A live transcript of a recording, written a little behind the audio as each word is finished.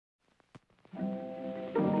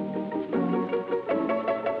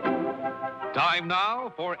Time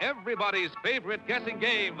now for everybody's favorite guessing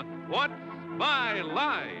game, What's My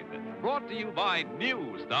Line? Brought to you by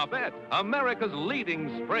New Stopette, America's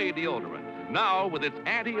leading spray deodorant. Now with its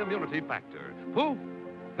anti-immunity factor. Poof,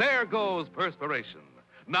 there goes perspiration.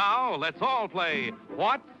 Now let's all play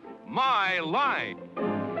What's My Line?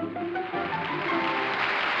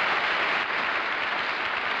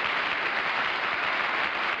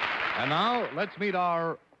 And now, let's meet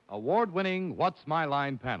our award-winning What's My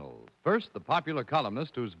Line panel. First, the popular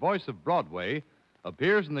columnist whose voice of Broadway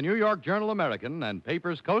appears in the New York Journal-American and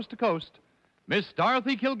papers coast to coast, Miss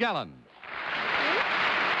Dorothy Kilgallen.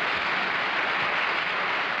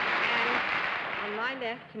 And on my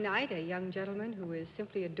left tonight, a young gentleman who is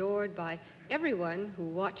simply adored by everyone who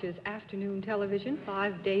watches afternoon television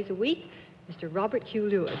 5 days a week, Mr. Robert Hugh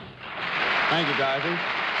Lewis. Thank you, Dorothy.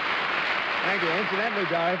 Thank you. Incidentally,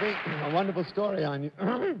 Dorothy, a wonderful story on you.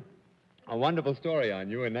 A wonderful story on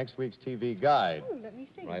you in next week's TV guide. Oh, let me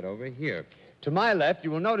see. Right over here. To my left,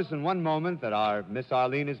 you will notice in one moment that our Miss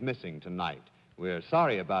Arlene is missing tonight. We're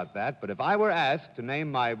sorry about that, but if I were asked to name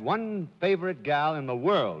my one favorite gal in the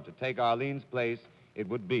world to take Arlene's place, it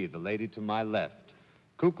would be the lady to my left.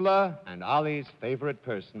 Kukla and Ollie's favorite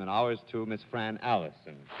person, and ours too, Miss Fran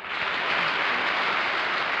Allison.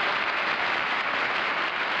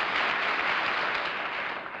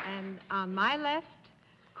 And on my left,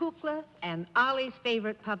 Kukla and Ollie's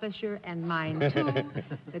favorite publisher and mine, too,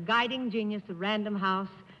 the guiding genius of Random House,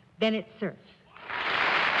 Bennett Cerf.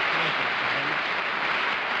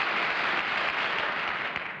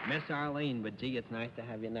 Miss Arlene, but gee, it's nice to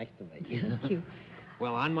have you next to me. Thank you.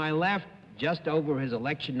 Well, on my left, just over his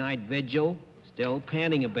election night vigil, still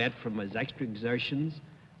panting a bit from his extra exertions,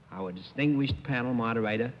 our distinguished panel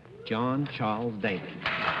moderator, John Charles Daly.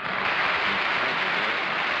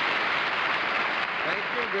 Thank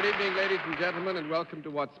you. Good evening, ladies and gentlemen, and welcome to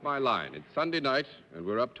What's My Line. It's Sunday night, and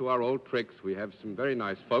we're up to our old tricks. We have some very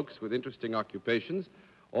nice folks with interesting occupations.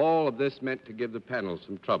 All of this meant to give the panel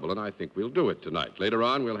some trouble, and I think we'll do it tonight. Later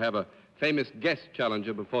on, we'll have a famous guest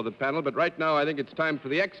challenger before the panel, but right now I think it's time for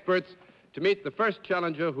the experts to meet the first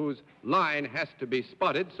challenger whose line has to be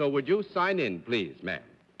spotted. So would you sign in, please, ma'am?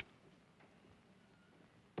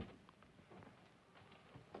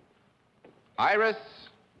 Iris.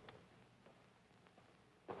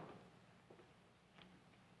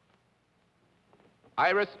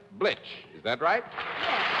 Iris Blitch, is that right?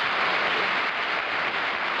 Yes.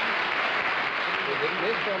 Is it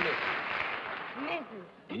Miss or Miss?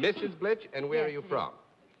 Mrs. Mrs. Blitch, and where Yes, are you it is. from?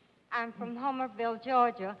 I'm from Homerville,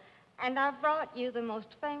 Georgia, and I brought you the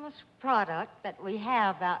most famous product that we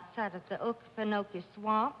have outside of the Okefenokee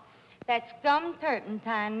Swamp. That's gum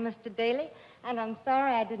turpentine, Mr. Daly, and I'm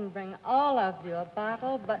sorry I didn't bring all of you a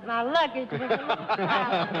bottle, but my luggage was a little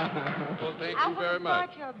crowded. Well, thank I you would very have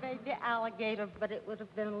much. brought you a baby alligator, but it would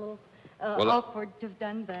have been a little Well, awkward to have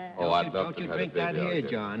done that. Oh, I'd love Don't to you have drink a baby that here, alligator.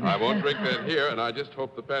 John. I won't drink that here, and I just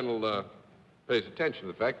hope the panel pays attention to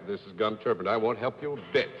the fact that this is gum turpentine. I won't help you a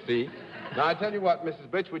bit, see? Now, I tell you what, Mrs.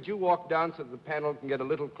 Blitch, would you walk down so that the panel can get a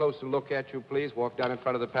little closer look at you, please? Walk down in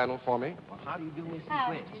front of the panel for me. Well, how do you do, Mrs.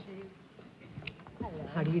 How Blitch? do you do?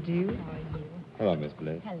 How do you do? Hello, Miss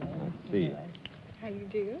Blitch. Hello. Nice to see you. How do you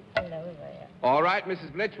do? Hello there. All right,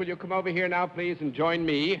 Mrs. Blitch, will you come over here now, please, and join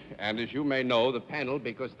me? And as you may know, the panel,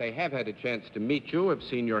 because they have had a chance to meet you, have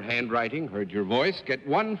seen your handwriting, heard your voice, get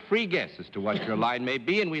one free guess as to what your line may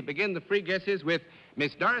be. And we begin the free guesses with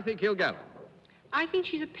Miss Dorothy Kilgallen. I think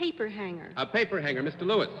she's a paper hanger. A paper hanger, Mr.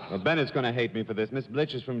 Lewis. Well, Bennett's going to hate me for this. Miss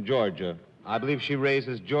Blitch is from Georgia. I believe she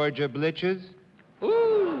raises Georgia Blitches.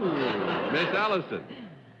 Ooh, Miss Allison.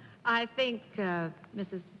 I think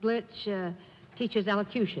Mrs. Blitch teaches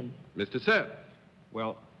elocution. Mr. Cerf.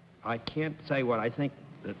 Well, I can't say what I think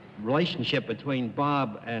the relationship between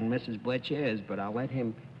Bob and Mrs. Blitch is, but I'll let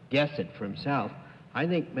him guess it for himself. I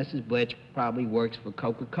think Mrs. Blitch probably works for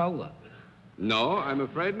Coca-Cola. No, I'm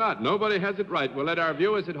afraid not. Nobody has it right. We'll let our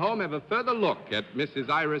viewers at home have a further look at Mrs.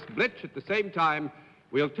 Iris Blitch. At the same time,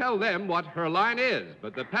 we'll tell them what her line is,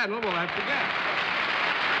 but the panel will have to guess.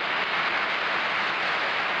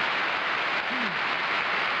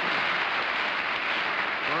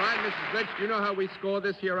 All right, Mrs. Blitch, do you know how we score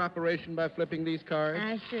this here operation by flipping these cards?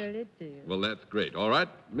 I surely do. Well, that's great. All right,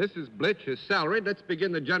 Mrs. Blitch is salaried. Let's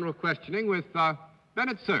begin the general questioning with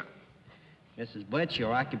Bennett, sir. Mrs. Blitch,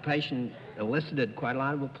 your occupation elicited quite a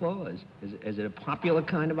lot of applause. Is it a popular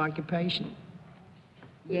kind of occupation?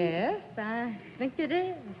 Yes, I think it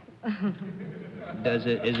is.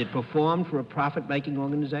 Is it performed for a profit-making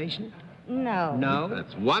organization? No. No?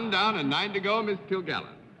 That's 1 down and 9 to go, Miss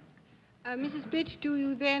Kilgallen. Mrs. Blitch, do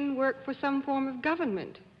you then work for some form of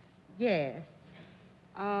government? Yes.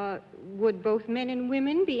 Would both men and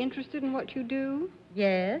women be interested in what you do?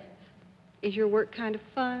 Yes. Is your work kind of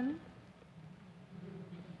fun?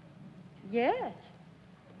 Yes.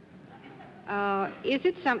 Is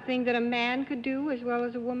it something that a man could do as well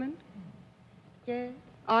as a woman? Yes.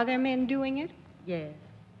 Are there men doing it? Yes.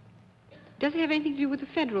 Does it have anything to do with the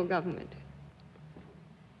federal government?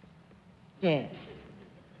 Yes.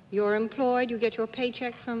 You're employed, you get your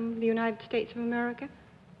paycheck from the United States of America?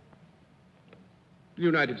 The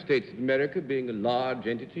United States of America being a large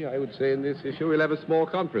entity, I would say in this issue, we'll have a small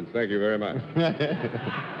conference. Thank you very much.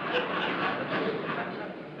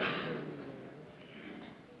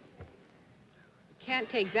 Can't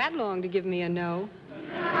take that long to give me a no.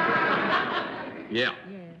 Yeah.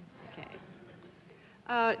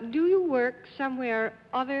 Okay. Do you work somewhere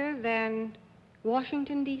other than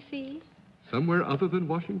Washington, D.C.? Somewhere other than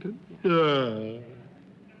Washington? Yeah.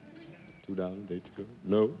 2 down, 8 to go.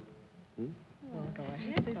 No? Go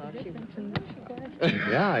ahead.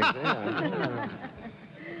 Yeah.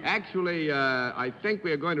 Actually, I think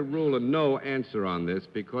we are going to rule a no answer on this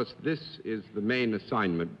because this is the main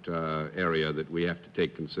assignment area that we have to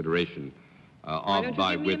take consideration of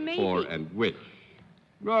by, with, for, and which.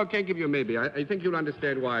 Well, I can't give you a maybe. I think you'll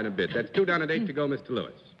understand why in a bit. That's 2 down and 8 to go, Mr.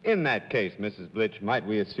 Lewis. In that case, Mrs. Blitch, might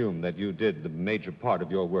we assume that you did the major part of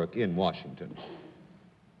your work in Washington?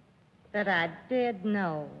 That I did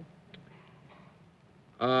know.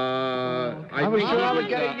 I was sure I would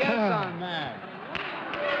get a yes on that.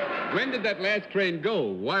 When did that last train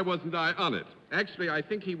go? Why wasn't I on it? Actually, I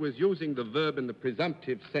think he was using the verb in the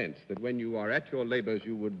presumptive sense, that when you are at your labors,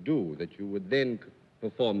 you would do, that you would then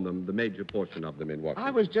perform them, the major portion of them in Washington.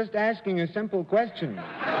 I was just asking a simple question.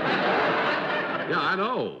 Yeah, I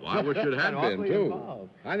know. I wish it had been, too.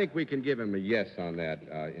 Involved. I think we can give him a yes on that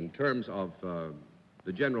in terms of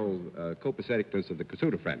the general copaceticness of the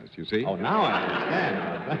Cassuta-Francis, you see? Oh, now I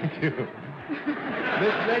understand. Thank you.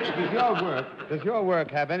 Miss Blitch, does your work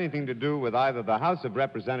have anything to do with either the House of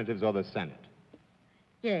Representatives or the Senate?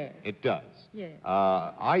 Yes. It does? Yes.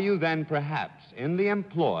 Are you then perhaps in the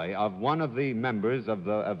employ of one of the members of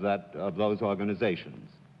those organizations?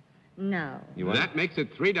 No. That makes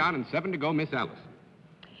it 3 down and 7 to go, Miss Allison.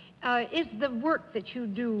 Is the work that you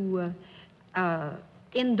do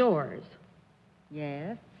indoors?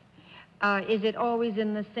 Yes. Is it always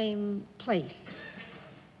in the same place?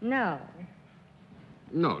 No.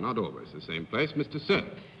 No, not always the same place. Mr. Cerf.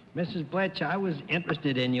 Mrs. Blitch, I was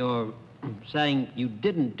interested in your saying you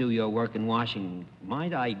didn't do your work in Washington.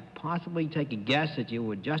 Might I possibly take a guess that you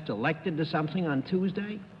were just elected to something on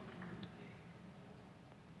Tuesday?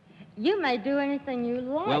 You may do anything you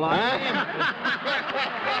like. Well, I am.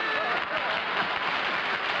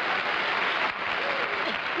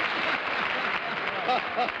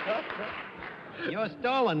 Your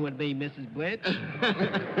stolen would be, Mrs. Blitch.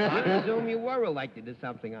 I presume you were elected to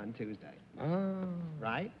something on Tuesday. Oh.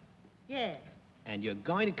 Right? Yes. And you're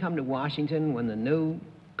going to come to Washington when the new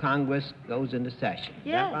Congress goes into session. Is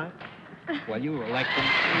Yes. that right? Well, you were elected.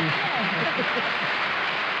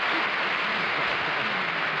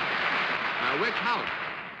 Which house?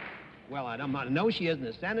 Well, I know she isn't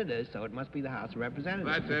a senator, so it must be the House of Representatives.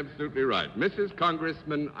 That's absolutely right. Mrs.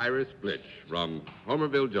 Congressman Iris Blitch from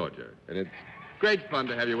Homerville, Georgia. And it's great fun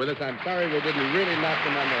to have you with us. I'm sorry we didn't really knock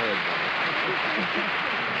them on the head.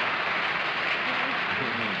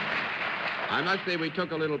 I must say we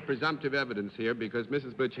took a little presumptive evidence here because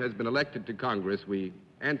Mrs. Blitch has been elected to Congress. We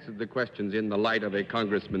answered the questions in the light of a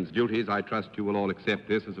congressman's duties. I trust you will all accept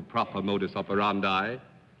this as a proper modus operandi.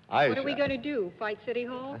 What are we going to do, fight City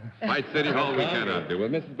Hall? Fight City Hall we cannot do. Well,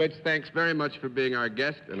 Mrs. Blitch, thanks very much for being our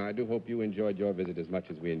guest, and I do hope you enjoyed your visit as much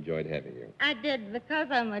as we enjoyed having you. I did because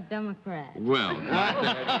I'm a Democrat. Well,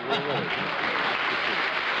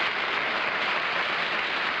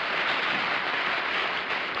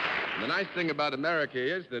 the nice thing about America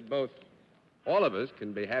is that all of us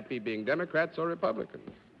can be happy being Democrats or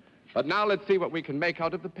Republicans. But now let's see what we can make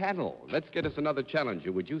out of the panel. Let's get us another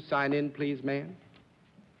challenger. Would you sign in, please, ma'am?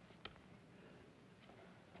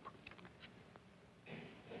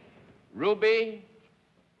 Ruby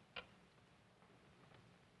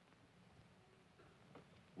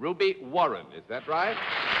Warren, is that right?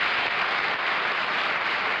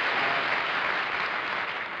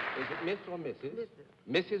 Is it Miss or Mrs.?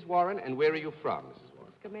 Mrs. Warren, and where are you from, Mrs.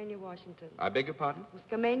 Warren? Muscomania, Washington. I beg your pardon?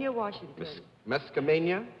 Muscomania, Washington.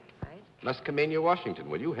 Muscomania? Right. Muscomania, Washington.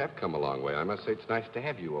 Well, you have come a long way. I must say it's nice to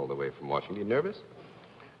have you all the way from Washington. You nervous?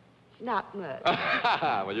 Not much.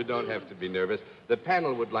 Well, you don't have to be nervous. The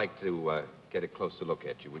panel would like to get a closer look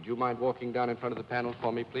at you. Would you mind walking down in front of the panel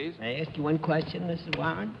for me, please? May I ask you one question, Mrs.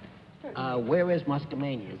 Warren? Where is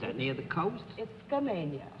Muscomania? Is that near the coast? It's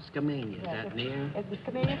Skamania. Skamania, is that near? It's the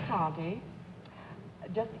Skamania County,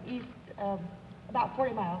 just east, about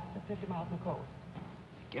 40 miles to 50 miles from the coast.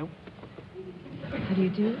 Thank you. How do you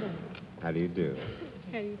do? How do you do?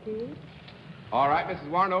 How do you do? All right, Mrs.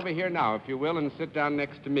 Warren, over here now, if you will, and sit down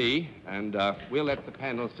next to me, and we'll let the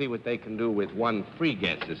panel see what they can do with one free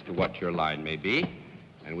guess as to what your line may be.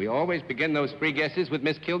 And we always begin those free guesses with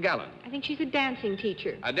Miss Kilgallen. I think she's a dancing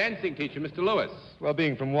teacher. A dancing teacher, Mr. Lewis. Well,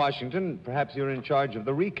 being from Washington, perhaps you're in charge of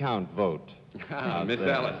the recount vote. Miss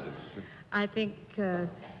Allison. I think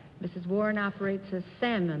Mrs. Warren operates a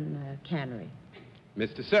salmon cannery.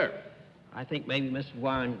 Mr. Cerf. I think maybe Mrs.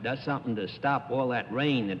 Warren does something to stop all that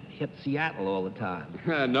rain that hits Seattle all the time.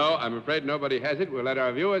 No, I'm afraid nobody has it. We'll let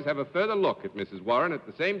our viewers have a further look at Mrs. Warren. At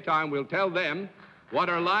the same time, we'll tell them what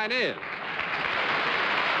her line is.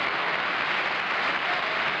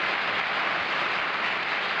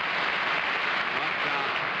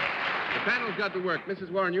 The panel's got to work. Mrs.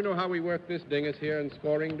 Warren, you know how we work this dingus here in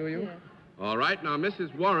scoring, do you? Yes. All right. Now,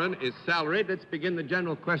 Mrs. Warren is salaried. Let's begin the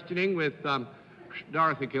general questioning with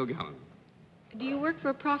Dorothy Kilgallen. Do you work for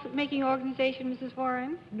a profit-making organization, Mrs.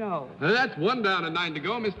 Warren? No. Now, that's 1 down and 9 to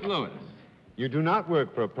go. Mr. Lewis. You do not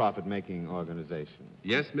work for a profit-making organization.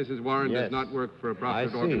 Yes, Mrs. Warren Yes. does not work for a profit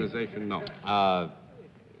I see. organization, no.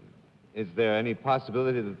 Is there any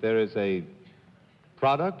possibility that there is a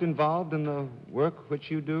product involved in the work which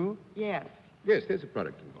you do? Yes. Yes, there's a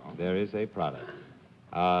product involved. There is a product.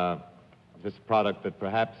 This product that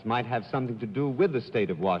perhaps might have something to do with the state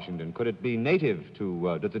of Washington. Could it be native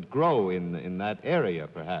to, does it grow in that area,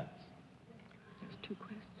 perhaps? That's 2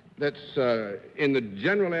 questions. That's in the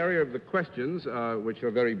general area of the questions, which are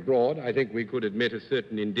very broad. I think we could admit a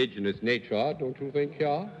certain indigenous nature, don't you think,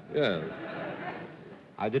 yeah? Yeah.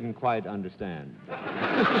 I didn't quite understand.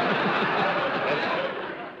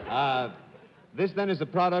 This then is a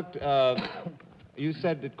product, you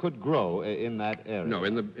said it could grow in that area. No,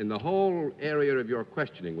 in the whole area of your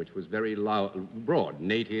questioning, which was very broad,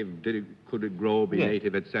 native, could it grow, be Yes.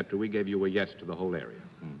 native, etc., we gave you a yes to the whole area.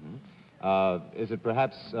 Mm-hmm. Is it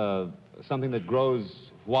perhaps something that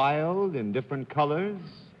grows wild in different colors?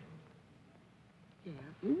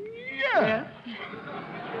 Yeah.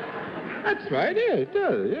 That's right, yeah, it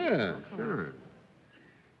does, yeah, sure.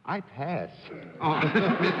 I pass. Oh,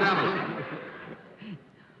 Miss Allison.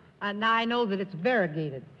 Now I know that it's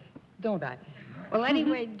variegated, don't I? Well,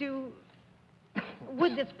 anyway,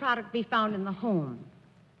 would this product be found in the home?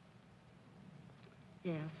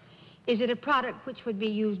 Yes. Is it a product which would be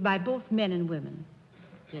used by both men and women?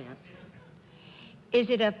 Yes. Is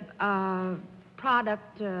it a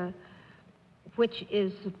product which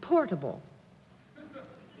is portable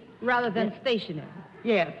rather than stationary?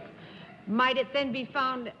 Yes. Might it then be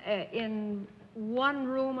found in one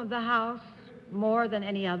room of the house more than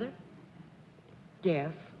any other?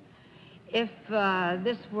 Yes. If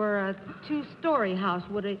this were a 2-story house,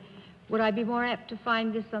 would I be more apt to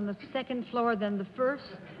find this on the 2nd floor than the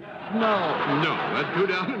 1st? No. No, that's 2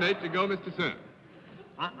 down and 8 to go, Mr. Cerf.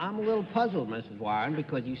 I'm a little puzzled, Mrs. Warren,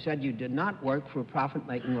 because you said you did not work for a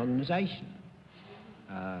profit-making organization.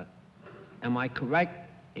 Am I correct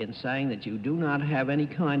in saying that you do not have any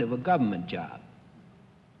kind of a government job?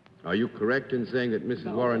 Are you correct in saying that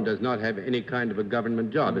Mrs. Warren does not have any kind of a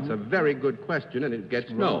government job? It's a very good question, and it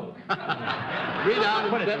gets no. 3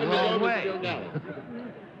 down Put and it 7 the to wrong go, way. Mr.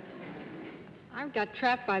 Kilgallen. I got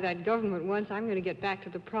trapped by that government once. I'm going to get back to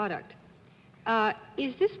the product.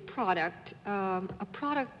 Is this product a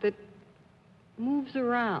product that moves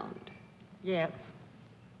around? Yes.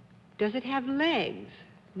 Does it have legs?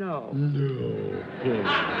 No. 4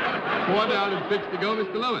 down and 6 to go,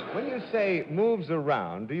 Mr. Lewis. When you say moves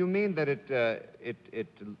around, do you mean that it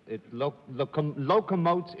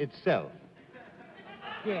locomotes itself?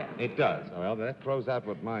 Yes. It does. Well, that throws out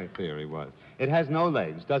what my theory was. It has no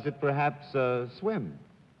legs. Does it perhaps swim?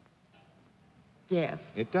 Yes.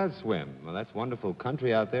 It does swim. Well, that's wonderful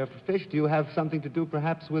country out there for fish. Do you have something to do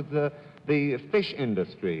perhaps with the fish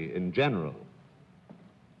industry in general?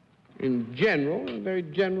 In general, in a very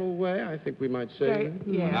general way, I think we might say.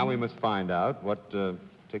 Yeah. Now we must find out what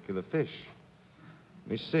particular fish.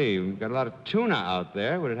 Let me see. We've got a lot of tuna out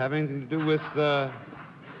there. Would it have anything to do with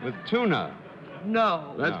tuna?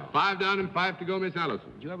 No. That's No. 5 down and 5 to go, Miss Allison.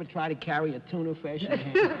 Did you ever try to carry a tuna fish in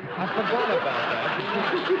hand? I forgot about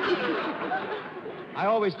that. I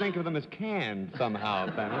always think of them as canned somehow,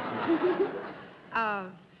 Bennett.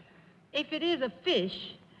 If it is a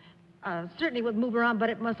fish, certainly would move around, but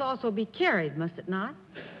it must also be carried, must it not?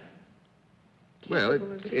 Well,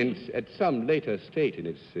 at some later state in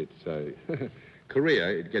its Korea,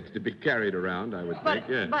 it gets to be carried around, I would think,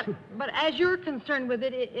 yeah. But as you're concerned with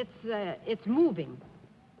it, it's moving.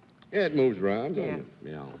 Yeah, it moves around, Yeah. doesn't it?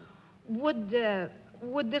 Yeah.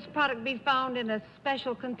 Would this product be found in a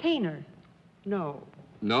special container? No.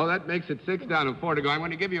 No, that makes it 6 down and 4 to go. I'm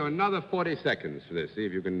going to give you another 40 seconds for this. See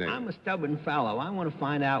if you can name I'm it. a stubborn fellow. I want to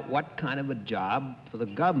find out what kind of a job for the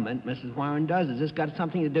government Mrs. Warren does. Has this got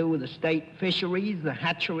something to do with the state fisheries, the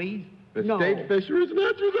hatcheries? The No. state fisheries and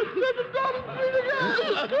hatcheries at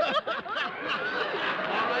 $7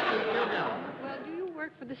 Well, do you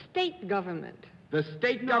work for the state government? The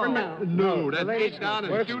state government? No, that's 8 down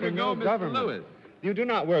and Works 2 for to go, no Mr. government. Lewis. You do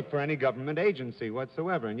not work for any government agency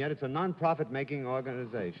whatsoever, and yet it's a non-profit-making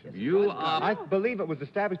organization. You are... I believe it was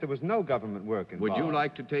established there was no government work involved. Would you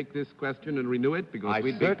like to take this question and renew it? Because I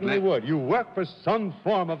we'd be certainly glad- would. You work for some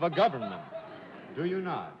form of a government. Do you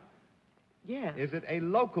not? Yes. Is it a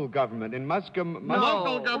local government in Muscombe?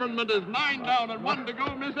 Local government is 9 down and 1 to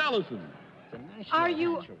go, Miss Allison. Are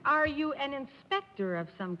you an inspector of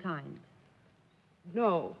some kind?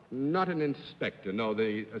 No. Not an inspector, no.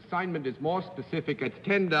 The assignment is more specific. It's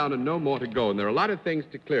 10 down and no more to go, and there are a lot of things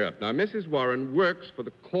to clear up. Now, Mrs. Warren works for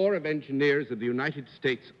the Corps of Engineers of the United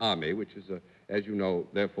States Army, which is, as you know,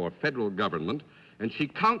 therefore, federal government, and she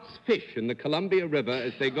counts fish in the Columbia River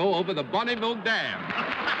as they go over the Bonneville Dam.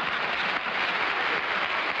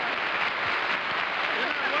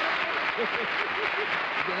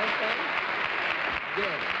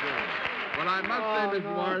 Well, I must say, Miss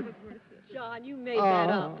Warren... John, you made that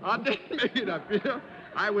up. I didn't make it up, you know.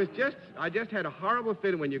 I just had a horrible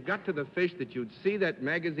feeling when you got to the fish that you'd see that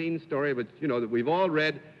magazine story, but you know, that we've all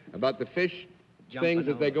read about the fish things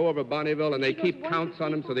as they go over Bonneville, and they keep counts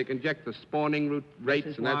on them so they can check the spawning rates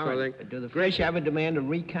Mrs. and that sort of Warren, thing. do the fish ever demand a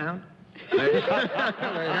recount? They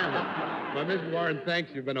haven't. Well, Mrs. Warren, thanks.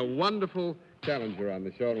 You've been a wonderful challenger on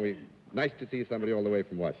the show, and nice to see somebody all the way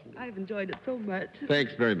from Washington. I've enjoyed it so much.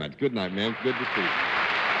 Thanks very much. Good night, ma'am. Good to see you.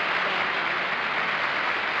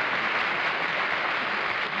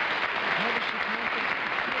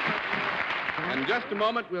 In just a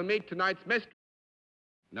moment, we'll meet tonight's mystery.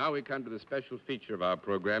 Now we come to the special feature of our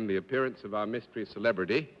program, the appearance of our mystery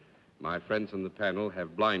celebrity. My friends on the panel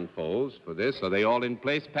have blindfolds for this. Are they all in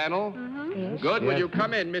place, panel? Mm-hmm. Yes. Good. Will Yes. you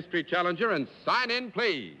come in, mystery challenger, and sign in,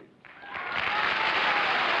 please?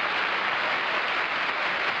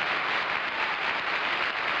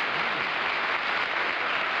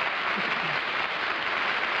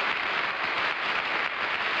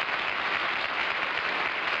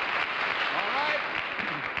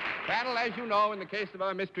 Panel, as you know, in the case of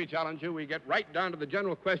our mystery challenger, we get right down to the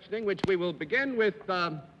general questioning, which we will begin with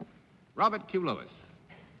Robert Q. Lewis.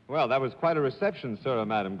 Well, that was quite a reception, sir,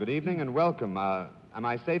 madam. Good evening and welcome. Am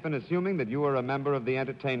I safe in assuming that you are a member of the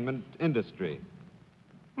entertainment industry?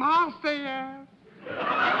 I'll say yes.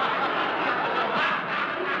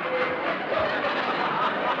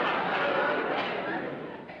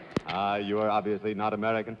 You are obviously not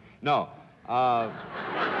American. No.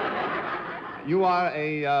 You are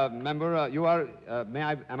a member,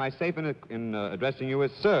 am I safe in addressing you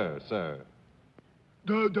as sir, sir?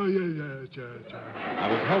 Yeah. I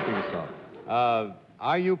was hoping so.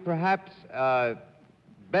 Are you perhaps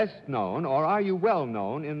best known, or are you well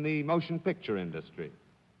known in the motion picture industry?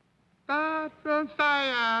 That's a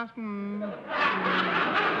yes.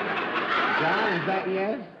 John, is that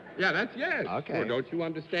yes? Yeah, that's yes. Okay. Or don't you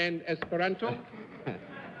understand Esperanto?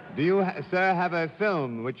 Do you, sir, have a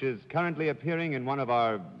film which is currently appearing in one of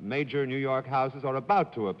our major New York houses or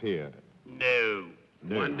about to appear? No.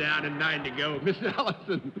 No. 1 down and 9 to go. Miss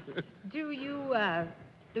Allison. Do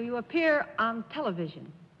you appear on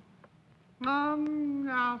television?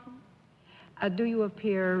 Yeah. Do you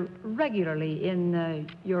appear regularly in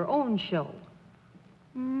your own show?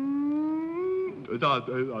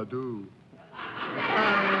 I do.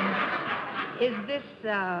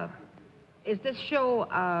 Is this show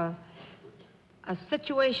a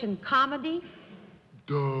situation comedy?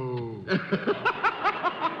 Do. 2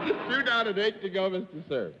 down and 8 to go, Mr.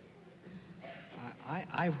 Cerf.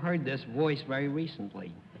 I've heard this voice very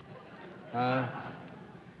recently.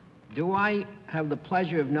 Do I have the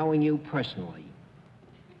pleasure of knowing you personally?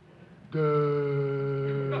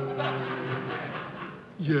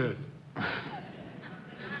 Yes.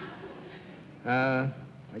 I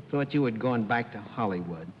thought you had gone back to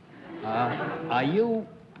Hollywood. Are you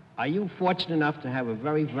fortunate enough to have a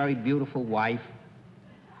very, very beautiful wife?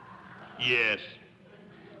 Yes.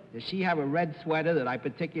 Does she have a red sweater that I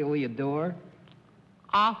particularly adore?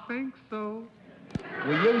 I think so.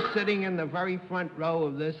 Were you sitting in the very front row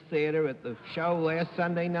of this theater at the show last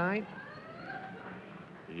Sunday night?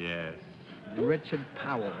 Yes. Richard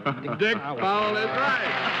Powell. Dick Powell is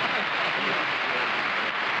right.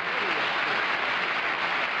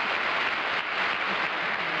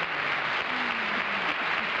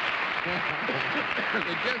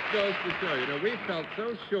 It just goes to show, we felt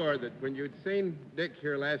so sure that when you'd seen Dick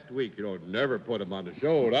here last week, never put him on the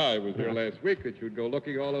show, and I was here last week, that you'd go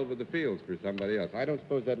looking all over the fields for somebody else. I don't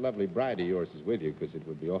suppose that lovely bride of yours is with you, because it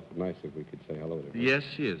would be awful nice if we could say hello to her. Yes,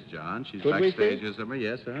 she is, John. She's Could we backstage see? or something.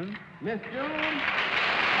 Yes, sir. Miss June?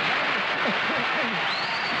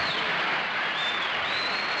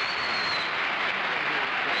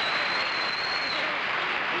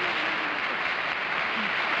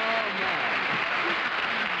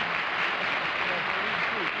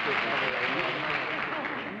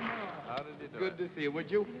 Good to see you.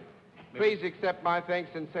 Would you please accept my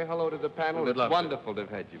thanks and say hello to the panel? It's wonderful to have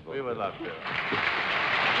had you both. We would love to. You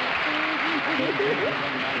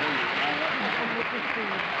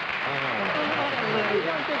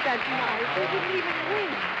don't think that's nice. They didn't even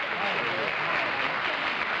wink.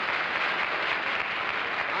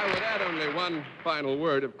 I would add only one final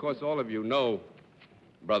word. Of course, all of you know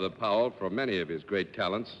Brother Powell for many of his great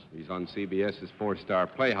talents. He's on CBS's four-star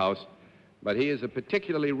Playhouse. But he is a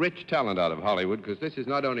particularly rich talent out of Hollywood, because this is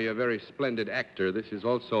not only a very splendid actor, this is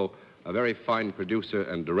also a very fine producer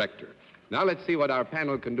and director. Now let's see what our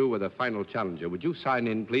panel can do with a final challenger. Would you sign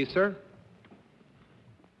in, please, sir?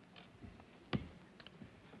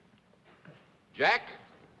 Jack,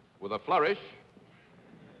 with a flourish.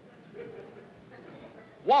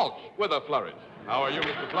 Walsh, with a flourish. How are you,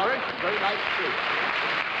 Mr. Flourish? Very nice to see you.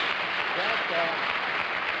 Jack,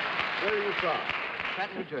 where are you from?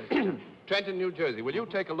 Trenton, New Jersey. Trenton, New Jersey. Will you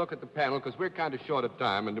take a look at the panel, because we're kind of short of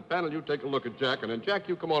time, and the panel, you take a look at Jack, and then, Jack,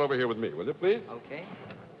 you come on over here with me, will you, please? Okay.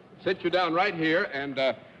 Sit you down right here, and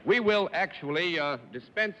we will actually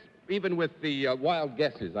dispense even with the wild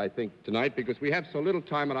guesses, I think, tonight, because we have so little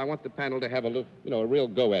time, and I want the panel to have a little, a real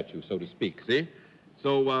go at you, so to speak, see?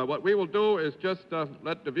 So what we will do is just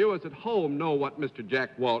let the viewers at home know what Mr.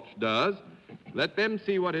 Jack Walsh does. Let them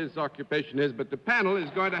see what his occupation is, but the panel is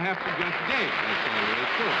going to have to just gauge. That's all there is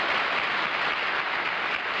to it.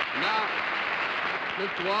 Now,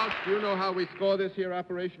 Mr. Walsh, do you know how we score this here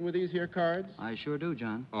operation with these here cards? I sure do,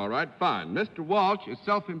 John. All right, fine. Mr. Walsh is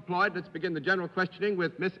self-employed. Let's begin the general questioning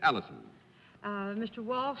with Miss Allison. Mr.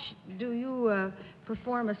 Walsh, do you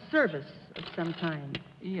perform a service of some kind?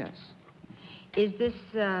 Yes. Is this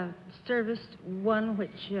service one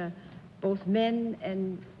which both men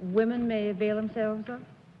and women may avail themselves of?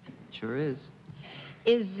 Sure is.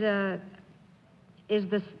 Is the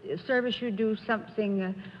service you do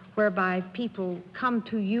something whereby people come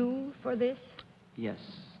to you for this? Yes.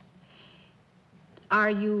 Are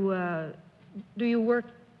you, do you work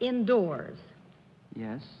indoors?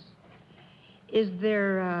 Yes. Is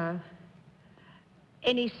there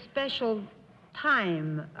any special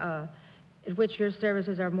time at which your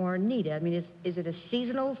services are more needed? I mean, is it a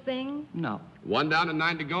seasonal thing? No. 1 down and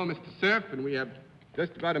 9 to go, Mr. Cerf, and we have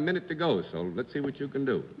just about a minute to go, so let's see what you can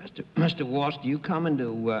do. Mr. Walsh, do you come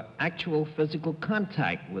into actual physical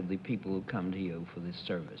contact with the people who come to you for this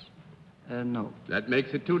service? No. That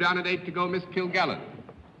makes it 2 down and 8 to go, Miss Kilgallen.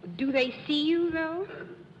 Do they see you, though?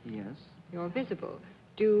 Yes. You're visible.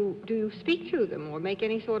 Do you speak to them or make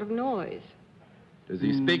any sort of noise? Does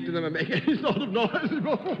he speak to them and make any sort of noise?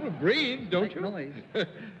 He breathes, don't you? Noise.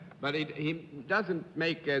 But he doesn't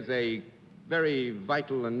make as a very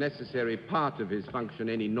vital and necessary part of his function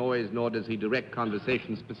any noise, nor does he direct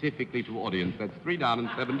conversation specifically to audience. That's 3 down and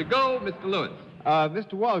 7 to go, Mr. Lewis.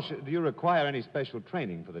 Mr. Walsh, do you require any special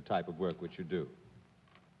training for the type of work which you do?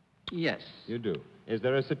 Yes. You do. Is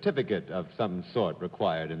there a certificate of some sort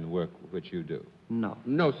required in the work which you do? No.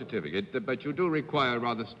 No certificate, but you do require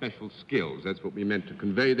rather special skills. That's what we meant to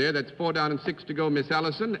convey there. That's 4 down and 6 to go, Miss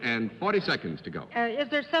Allison, and 40 seconds to go. Is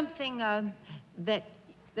there something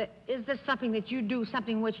is this something that you do,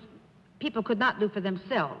 something which people could not do for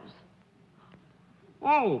themselves?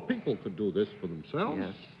 Oh, people could do this for themselves.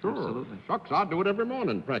 Yes, sure. absolutely. Shucks, I do it every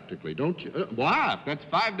morning, practically, don't you? Why? That's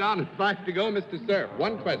 5 down and 5 to go, Mr. Cerf.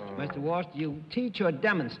 One question. Mr. Walsh, do you teach or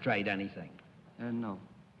demonstrate anything? No.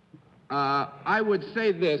 I would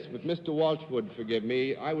say this, but Mr. Walsh would forgive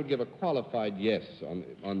me. I would give a qualified yes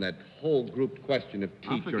on that whole grouped question of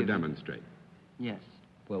teach or demonstrate. Yes.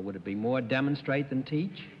 Well, would it be more demonstrate than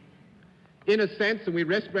teach? In a sense, and we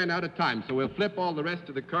ran out of time, so we'll flip all the rest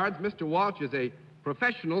of the cards. Mr. Walsh is a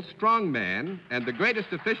professional strong man, and the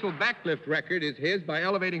greatest official backlift record is his by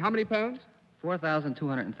elevating how many pounds?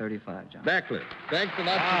 4,235, John. Backlift. Thanks a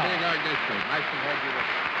lot for being our guest. Nice to have you with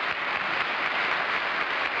us.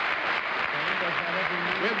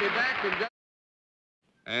 We'll be back in just...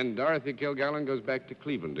 And Dorothy Kilgallen goes back to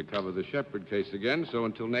Cleveland to cover the Shepherd case again. So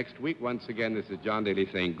until next week, once again, this is John Daly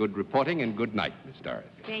saying good reporting and good night, Miss Dorothy.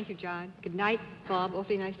 Thank you, John. Good night, Bob.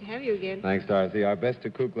 Awfully nice to have you again. Thanks, Dorothy. Our best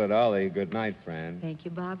to Kukla Ollie. Good night, Fran. Thank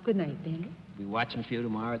you, Bob. Good night, Bennett. We'll be watching for you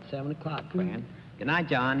tomorrow at 7 o'clock, Fran. Good night,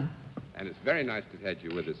 John. And it's very nice to have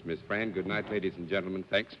you with us, Miss Fran. Good night, ladies and gentlemen.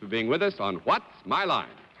 Thanks for being with us on What's My Line?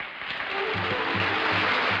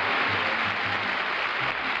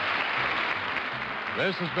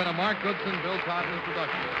 This has been a Mark Goodson, Bill Cotton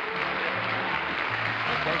production.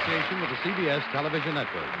 In association with the CBS Television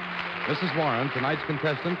Network. Mrs. Warren, tonight's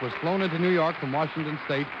contestant, was flown into New York from Washington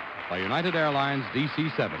State by United Airlines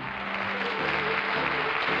DC-7.